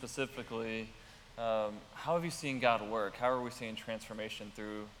 but maybe specifically, how have you seen God work? How are we seeing transformation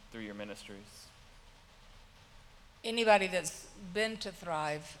through your ministries? Anybody that's been to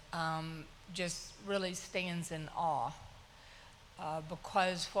Thrive just really stands in awe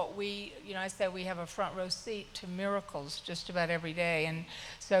because I say we have a front row seat to miracles just about every day. And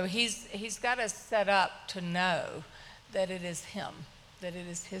so he's got us set up to know that it is him, that it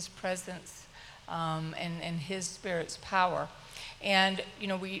is his presence and his Spirit's power. And, you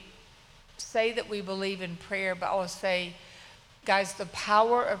know, we say that we believe in prayer, but I will say, guys, the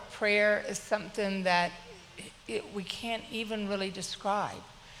power of prayer is something that we can't even really describe.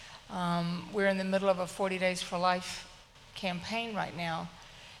 We're in the middle of a 40 Days for Life campaign right now,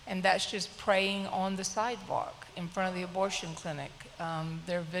 and that's just praying on the sidewalk in front of the abortion clinic.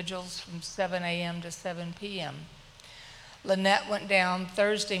 There are vigils from 7 a.m. to 7 p.m. Lynette went down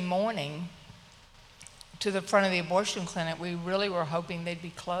Thursday morning to the front of the abortion clinic. We really were hoping they'd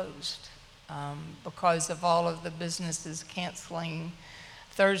be closed because of all of the businesses canceling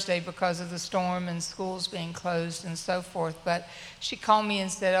Thursday because of the storm and schools being closed and so forth. But she called me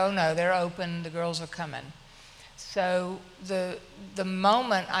and said, oh no, they're open, the girls are coming. So the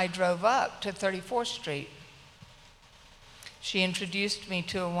moment I drove up to 34th Street, she introduced me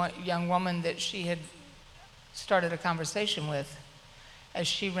to a young woman that she had started a conversation with as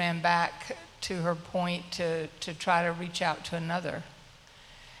she ran back to her point to try to reach out to another.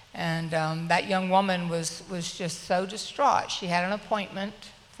 And that young woman was just so distraught. She had an appointment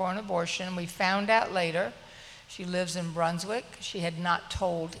for an abortion. We found out later she lives in Brunswick. She had not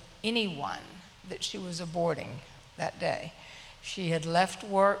told anyone that she was aborting that day. She had left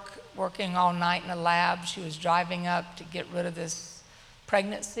work, working all night in a lab. She was driving up to get rid of this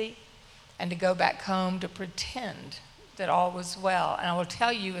pregnancy and to go back home to pretend that all was well. And I will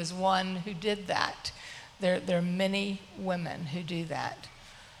tell you, as one who did that, there are many women who do that.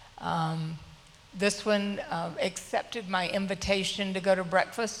 This one accepted my invitation to go to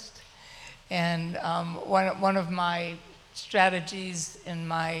breakfast, and one of my strategies in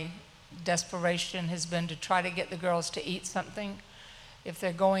my desperation has been to try to get the girls to eat something. If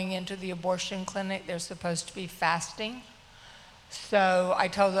they're going into the abortion clinic, they're supposed to be fasting. So I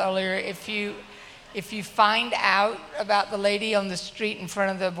told her earlier, if you find out about the lady on the street in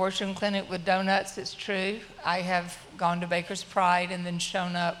front of the abortion clinic with donuts, it's true. I have gone to Baker's Pride and then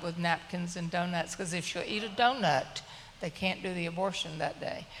shown up with napkins and donuts, because if you eat a donut, they can't do the abortion that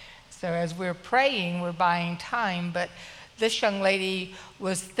day. So as we're praying, we're buying time, but this young lady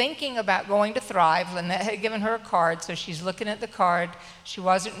was thinking about going to Thrive. Lynette had given her a card, so she's looking at the card. She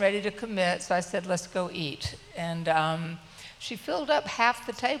wasn't ready to commit, so I said, let's go eat. And she filled up half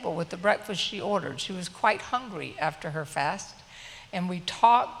the table with the breakfast she ordered. She was quite hungry after her fast. And we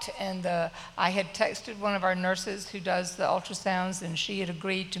talked, and I had texted one of our nurses who does the ultrasounds, and she had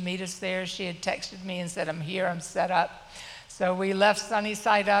agreed to meet us there. She had texted me and said, I'm here, I'm set up. So we left Sunny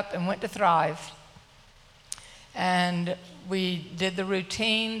Side Up and went to Thrive. And we did the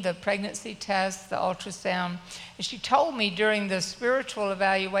routine, the pregnancy test, the ultrasound. And she told me during the spiritual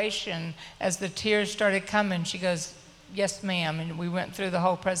evaluation, as the tears started coming, she goes, "Yes, ma'am." And we went through the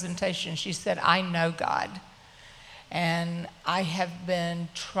whole presentation. She said, "I know God. And I have been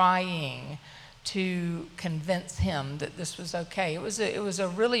trying to convince him that this was okay." It was a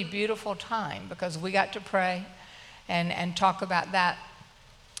really beautiful time because we got to pray and talk about that.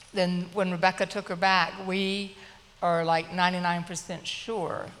 Then when Rebecca took her back, we are like 99%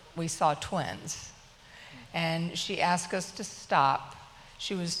 sure we saw twins. And she asked us to stop.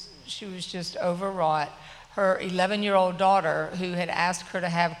 She was just overwrought. Her 11-year-old daughter, who had asked her to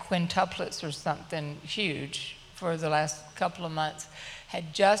have quintuplets or something huge for the last couple of months,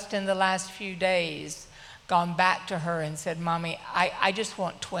 had just in the last few days gone back to her and said, "Mommy, I just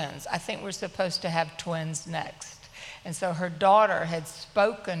want twins. I think we're supposed to have twins next." And so her daughter had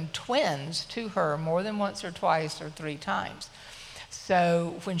spoken twins to her more than once or twice or 3 times.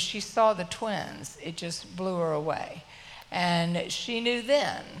 So when she saw the twins, it just blew her away. And she knew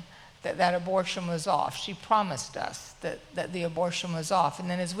then that abortion was off. She promised us that the abortion was off. And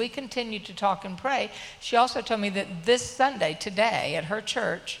then as we continued to talk and pray, she also told me that this Sunday, today, at her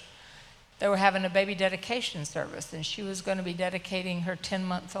church, they were having a baby dedication service, and she was going to be dedicating her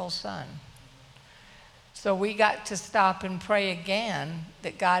 10-month-old son. So we got to stop and pray again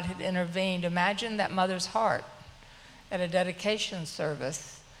that God had intervened. Imagine that mother's heart at a dedication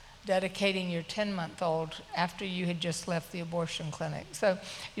service, dedicating your 10-month-old after you had just left the abortion clinic. So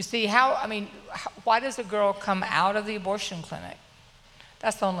you see why does a girl come out of the abortion clinic?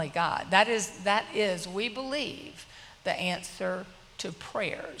 That's only God. That is, we believe, the answer to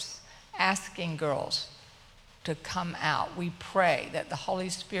prayers, asking girls to come out. We pray that the Holy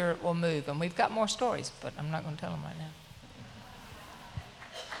Spirit will move. And we've got more stories, but I'm not going to tell them right now.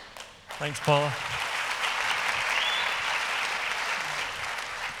 Thanks, Paula.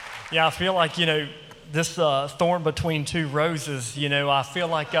 Yeah, I feel like, this thorn between 2 roses, I feel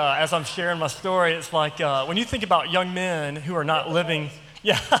like as I'm sharing my story, it's like when you think about young men who are not living,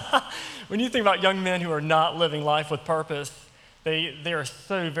 when you think about young men who are not living life with purpose, they are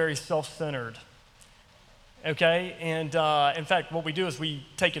so very self-centered. Okay, and in fact, what we do is we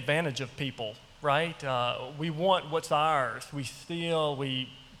take advantage of people, right? We want what's ours. We steal.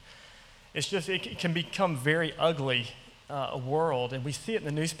 It can become very ugly a world, and we see it in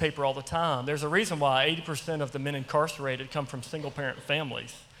the newspaper all the time. There's a reason why 80% of the men incarcerated come from single-parent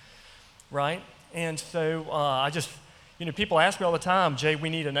families, right? And so people ask me all the time, "Jay, we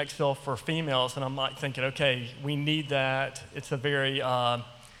need an Excel for females," and I'm like thinking, okay, we need that. It's a very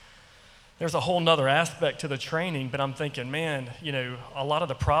there's a whole nother aspect to the training, but I'm thinking, man, a lot of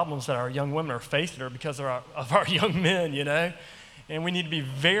the problems that our young women are facing are because of our young men, and we need to be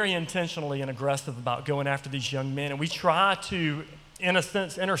very intentionally and aggressive about going after these young men, and we try to, in a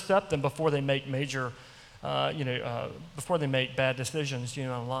sense, intercept them before they make before they make bad decisions,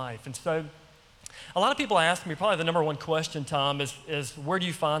 in life. And so a lot of people ask me, probably the number one question, Tom, is where do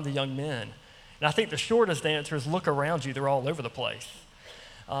you find the young men? And I think the shortest answer is look around you. They're all over the place.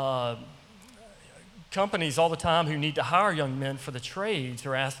 Companies all the time who need to hire young men for the trades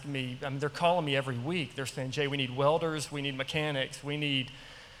are asking me, they're calling me every week. They're saying, "Jay, we need welders, we need mechanics, we need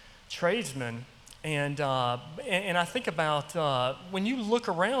tradesmen." And I think about when you look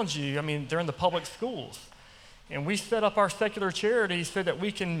around you, they're in the public schools. And we set up our secular charities so that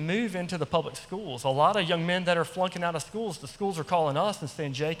we can move into the public schools. A lot of young men that are flunking out of schools, the schools are calling us and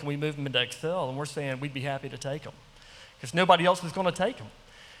saying, "Jay, can we move them into Excel?" And we're saying we'd be happy to take them because nobody else is going to take them.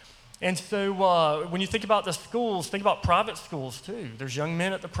 And so when you think about the schools, think about private schools too. There's young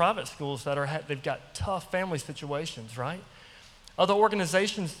men at the private schools that they've got tough family situations, right? Other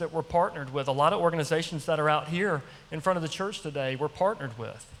organizations that we're partnered with, a lot of organizations that are out here in front of the church today, we're partnered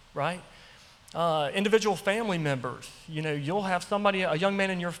with, right? Individual family members, you'll have a young man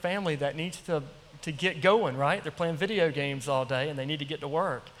in your family that needs to get going, right? They're playing video games all day and they need to get to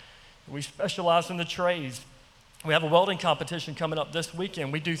work. We specialize in the trades. We have a welding competition coming up this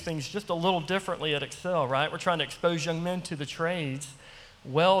weekend. We do things just a little differently at Excel, right? We're trying to expose young men to the trades,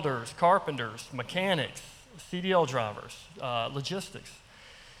 welders, carpenters, mechanics, CDL drivers, logistics.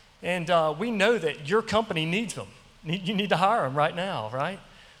 And we know that your company needs them. You need to hire them right now, right?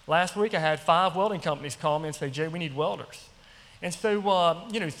 Last week I had 5 welding companies call me and say, "Jay, we need welders." And so,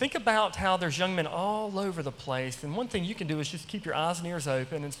 think about how there's young men all over the place. And one thing you can do is just keep your eyes and ears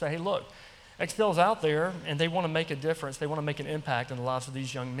open and say, "Hey, look, Excel's out there and they want to make a difference. They want to make an impact in the lives of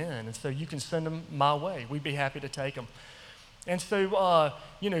these young men. And so you can send them my way. We'd be happy to take them." And so,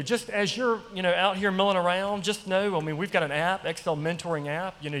 just as you're, out here milling around, just know, we've got an app, Excel mentoring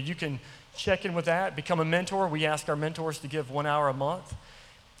app. You can check in with that, become a mentor. We ask our mentors to give 1 hour a month.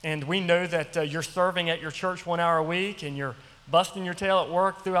 And we know that you're serving at your church 1 hour a week, and you're busting your tail at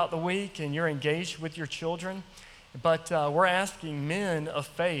work throughout the week, and you're engaged with your children. But we're asking men of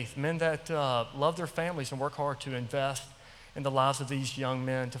faith, men that love their families and work hard to invest in the lives of these young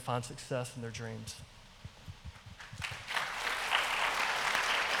men to find success in their dreams.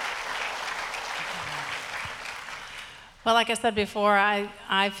 Well, like I said before,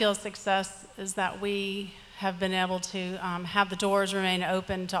 I feel success is that we have been able to have the doors remain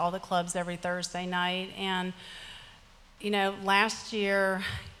open to all the clubs every Thursday night. And, you know, last year,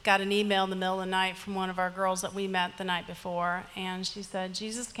 got an email in the middle of the night from one of our girls that we met the night before, and she said,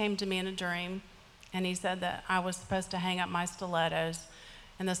 Jesus came to me in a dream, and he said that I was supposed to hang up my stilettos,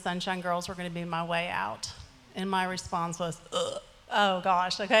 and the Sunshine Girls were going to be my way out. And my response was, ugh. Oh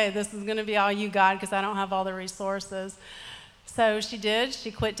gosh, okay, this is gonna be all you, God, because I don't have all the resources. So she did,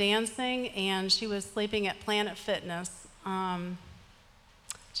 she quit dancing, and she was sleeping at Planet Fitness.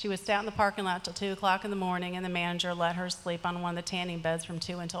 She would stay out in the parking lot till 2 o'clock in the morning, and the manager let her sleep on one of the tanning beds from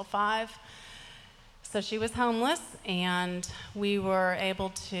 2 until 5. So she was homeless, and we were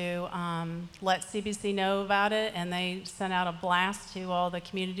able to let CBC know about it, and they sent out a blast to all the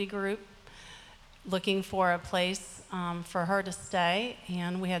community group looking for a place for her to stay,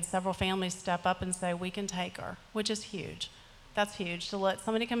 and we had several families step up and say, we can take her, which is huge. That's huge, to let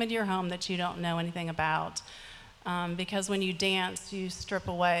somebody come into your home that you don't know anything about. Because when you dance, you strip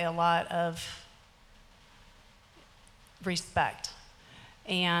away a lot of respect.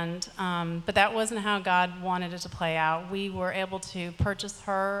 And, but that wasn't how God wanted it to play out. We were able to purchase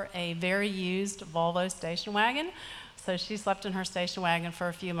her a very used Volvo station wagon. So she slept in her station wagon for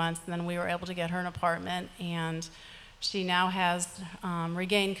a few months, and then we were able to get her an apartment, and she now has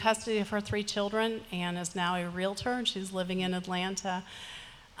regained custody of her 3 children and is now a realtor, and she's living in Atlanta.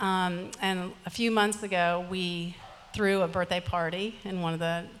 And a few months ago, we threw a birthday party in one of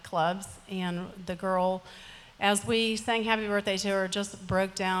the clubs, and the girl, as we sang happy birthday to her, just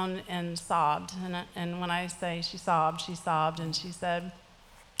broke down and sobbed. And when I say she sobbed, and she said,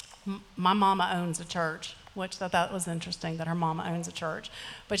 my mama owns a church, which I thought was interesting that her mama owns a church.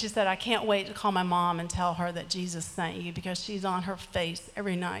 But she said, I can't wait to call my mom and tell her that Jesus sent you, because she's on her face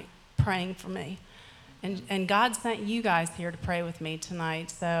every night praying for me. And God sent you guys here to pray with me tonight.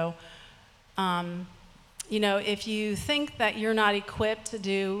 So, you know, if you think that you're not equipped to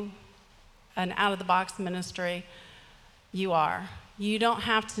do an out-of-the-box ministry, you are. You don't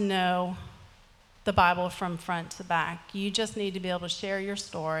have to know the Bible from front to back. You just need to be able to share your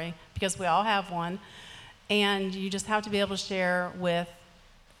story, because we all have one. And you just have to be able to share with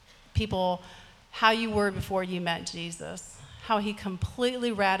people how you were before you met Jesus, how he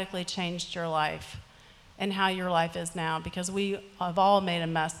completely radically changed your life, and how your life is now, because we have all made a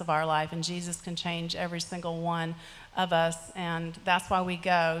mess of our life, and Jesus can change every single one of us. And that's why we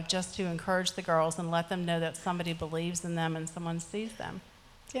go, just to encourage the girls and let them know that somebody believes in them and someone sees them.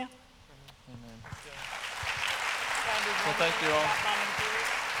 Yeah. Amen. Well, thank you all.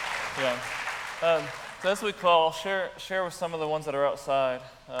 Yeah. So as we call, share with some of the ones that are outside.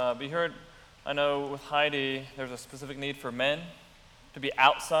 But you heard, I know with Heidi, there's a specific need for men to be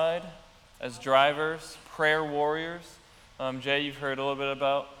outside as drivers, prayer warriors. Jay, you've heard a little bit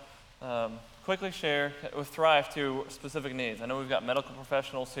about. Quickly share with Thrive too, specific needs. I know we've got medical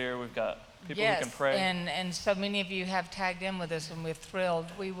professionals here. We've got people who can pray. And so many of you have tagged in with us, and we're thrilled.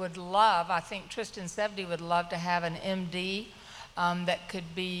 We would love, I think Tristan Sevedy would love to have an MD that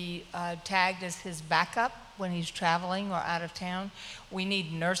could be tagged as his backup when he's traveling or out of town. We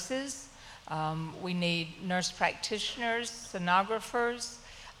need nurses. We need nurse practitioners, sonographers.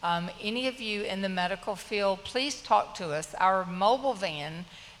 Any of you in the medical field, please talk to us. Our mobile van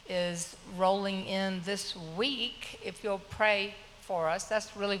is rolling in this week. If you'll pray for us,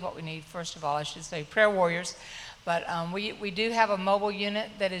 that's really what we need, first of all, I should say, prayer warriors. But we do have a mobile unit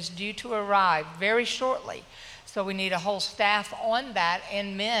that is due to arrive very shortly. So we need a whole staff on that,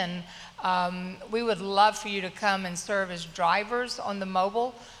 and men. We would love for you to come and serve as drivers on the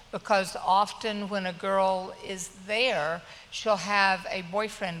mobile, because often when a girl is there, she'll have a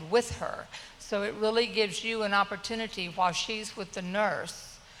boyfriend with her. So it really gives you an opportunity while she's with the nurse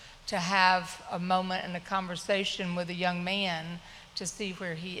to have a moment and a conversation with a young man to see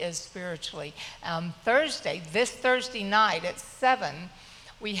where he is spiritually. This Thursday night at 7,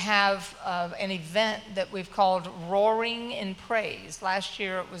 we have an event that we've called Roaring in Praise. Last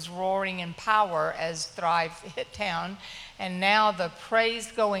year it was Roaring in Power as Thrive hit town, and now the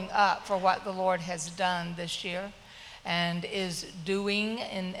praise going up for what the Lord has done this year and is doing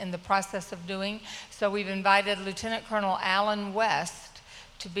in the process of doing. So we've invited Lieutenant Colonel Alan West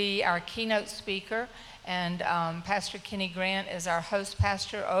to be our keynote speaker. And Pastor Kenny Grant is our host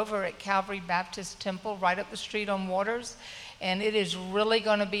pastor over at Calvary Baptist Temple right up the street on Waters. And it is really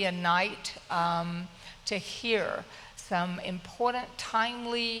going to be a night to hear some important,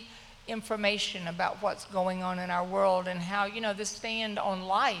 timely information about what's going on in our world and how, the Stand on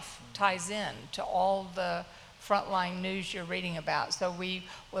Life ties in to all the frontline news you're reading about. So we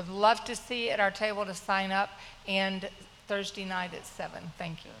would love to see you at our table to sign up, and Thursday night at 7.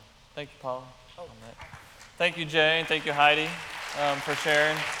 Thank you. Thank you, Paula. Thank you, Jay, and thank you, Heidi, for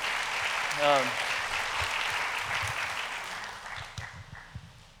sharing.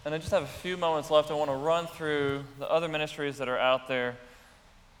 And I just have a few moments left. I want to run through the other ministries that are out there.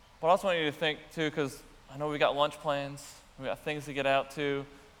 But I also want you to think, too, because I know we got lunch plans, we got things to get out to.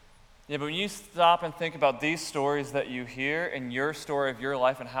 Yeah, but when you stop and think about these stories that you hear and your story of your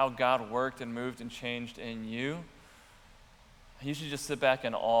life and how God worked and moved and changed in you, you should just sit back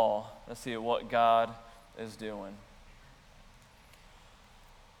in awe and see what God is doing.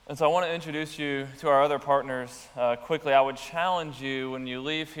 And so I want to introduce you to our other partners quickly. I would challenge you when you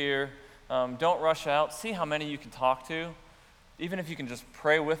leave here, don't rush out. See how many you can talk to. Even if you can just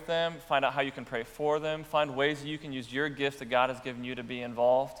pray with them, find out how you can pray for them, find ways that you can use your gift that God has given you to be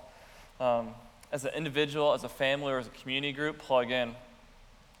involved. As an individual, as a family, or as a community group, plug in.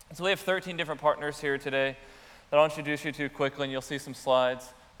 So we have 13 different partners here today that I'll introduce you to quickly, and you'll see some slides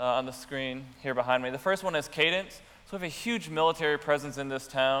on the screen here behind me. The first one is Cadence. So we have a huge military presence in this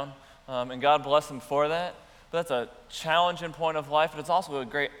town, and God bless them for that. But that's a challenging point of life, but it's also a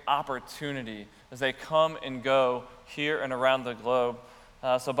great opportunity as they come and go here and around the globe.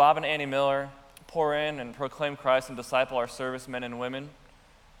 So Bob and Annie Miller pour in and proclaim Christ and disciple our servicemen and women.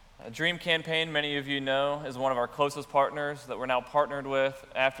 Dream Campaign, many of you know, is one of our closest partners that we're now partnered with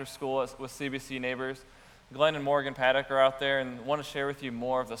after school with CBC Neighbors. Glenn and Morgan Paddock are out there and want to share with you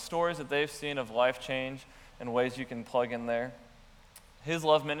more of the stories that they've seen of life change and ways you can plug in there. His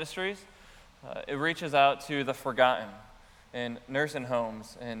Love Ministries, it reaches out to the forgotten in nursing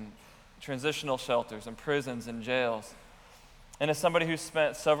homes and transitional shelters and prisons and jails. And as somebody who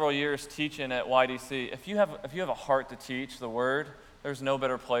spent several years teaching at YDC, if you have a heart to teach the Word, there's no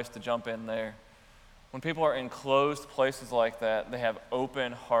better place to jump in there. When people are in closed places like that, they have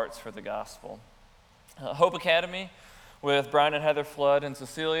open hearts for the gospel. Hope Academy with Brian and Heather Flood and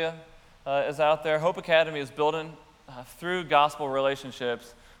Cecilia is out there. Hope Academy is building through gospel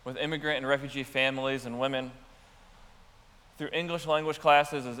relationships with immigrant and refugee families and women. Through English language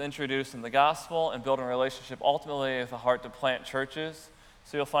classes is introducing the gospel and building a relationship ultimately with a heart to plant churches.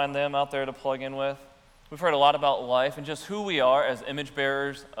 So you'll find them out there to plug in with. We've heard a lot about life and just who we are as image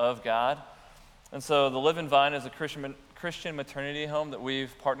bearers of God. And so the Live and Vine is a Christian maternity home that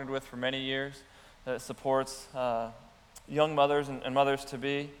we've partnered with for many years that supports young mothers and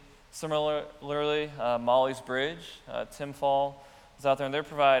mothers-to-be. Similarly, Molly's Bridge, Tim Fall is out there, and they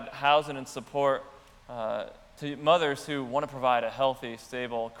provide housing and support to mothers who want to provide a healthy,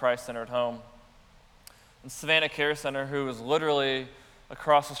 stable, Christ-centered home. And Savannah Care Center, who is literally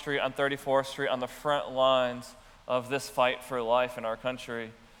across the street on 34th Street on the front lines of this fight for life in our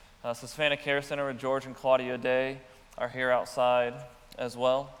country. So Savannah Care Center with George and Claudia Day are here outside as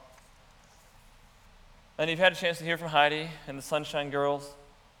well. And you've had a chance to hear from Heidi and the Sunshine Girls,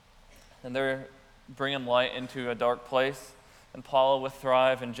 and they're bringing light into a dark place, and Paula with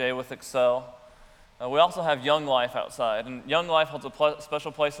Thrive and Jay with Excel. We also have Young Life outside, and Young Life holds a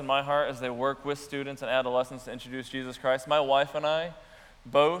special place in my heart as they work with students and adolescents to introduce Jesus Christ. My wife and I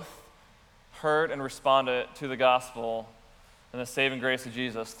both heard and responded to the gospel and the saving grace of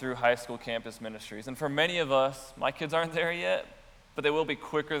Jesus through high school campus ministries. And for many of us, my kids aren't there yet, but they will be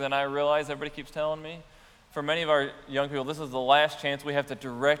quicker than I realize, everybody keeps telling me. For many of our young people, this is the last chance we have to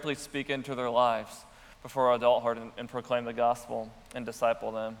directly speak into their lives before adulthood and proclaim the gospel and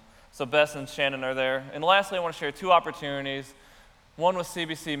disciple them. So Bess and Shannon are there. And lastly, I want to share two opportunities. One with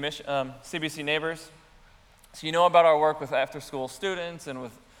CBC Neighbors. So you know about our work with after-school students and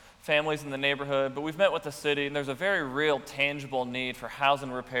with families in the neighborhood, but we've met with the city, and there's a very real, tangible need for housing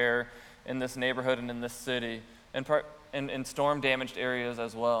repair in this neighborhood and in this city, and in storm-damaged areas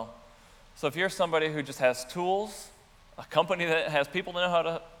as well. So if you're somebody who just has tools, a company that has people that know how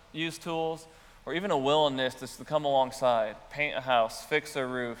to use tools, or even a willingness just to come alongside, paint a house, fix a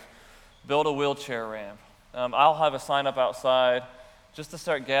roof, build a wheelchair ramp, I'll have a sign up outside just to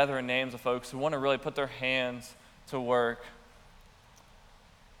start gathering names of folks who want to really put their hands to work.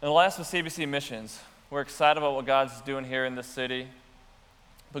 And the last was CBC Missions. We're excited about what God's doing here in this city,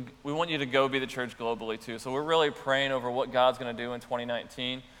 but we want you to go be the church globally too. So we're really praying over what God's going to do in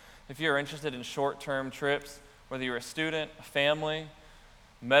 2019. If you're interested in short-term trips, whether you're a student, a family,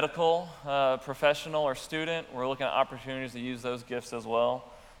 medical professional or student, we're looking at opportunities to use those gifts as well.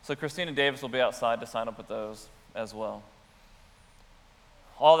 So Christina Davis will be outside to sign up with those as well.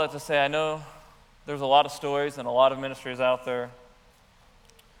 All that to say, I know there's a lot of stories and a lot of ministries out there.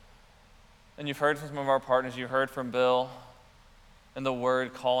 And you've heard from some of our partners, you heard from Bill and the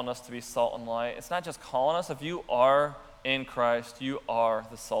word calling us to be salt and light. It's not just calling us. If you are in Christ, you are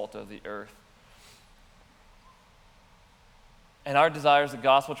the salt of the earth. And our desire is that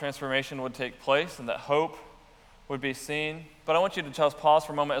gospel transformation would take place and that hope would be seen. But I want you to just pause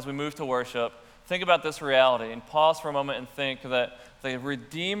for a moment as we move to worship. Think about this reality and pause for a moment and think that the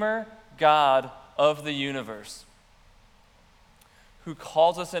Redeemer God of the universe, who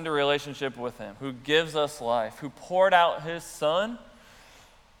calls us into relationship with him, who gives us life, who poured out his Son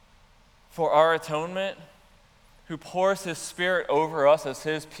for our atonement, who pours his Spirit over us as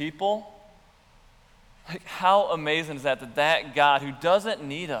his people. Like, how amazing is that that God who doesn't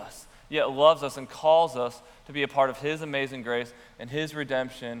need us, yet loves us and calls us to be a part of his amazing grace and his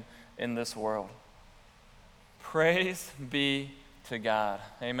redemption in this world. Praise be to God.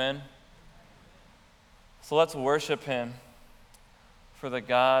 Amen. So let's worship him for the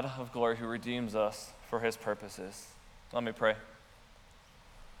God of glory who redeems us for his purposes. Let me pray.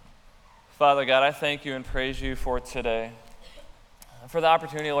 Father God, I thank you and praise you for today, for the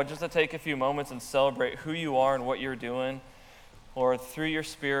opportunity, Lord, just to take a few moments and celebrate who you are and what you're doing, Lord, through your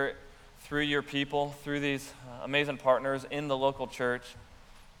Spirit, through your people, through these amazing partners in the local church.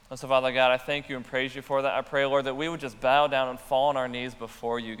 And so, Father God, I thank you and praise you for that. I pray, Lord, that we would just bow down and fall on our knees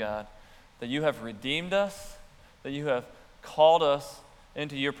before you, God, that you have redeemed us, that you have called us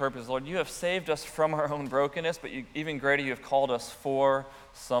into your purpose. Lord, you have saved us from our own brokenness, but even greater, you have called us for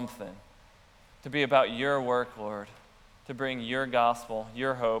something, to be about your work, Lord, to bring your gospel,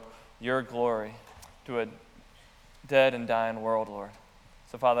 your hope, your glory to a dead and dying world, Lord.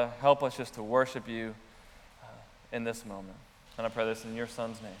 So, Father, help us just to worship you in this moment. And I pray this in your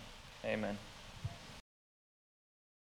Son's name. Amen.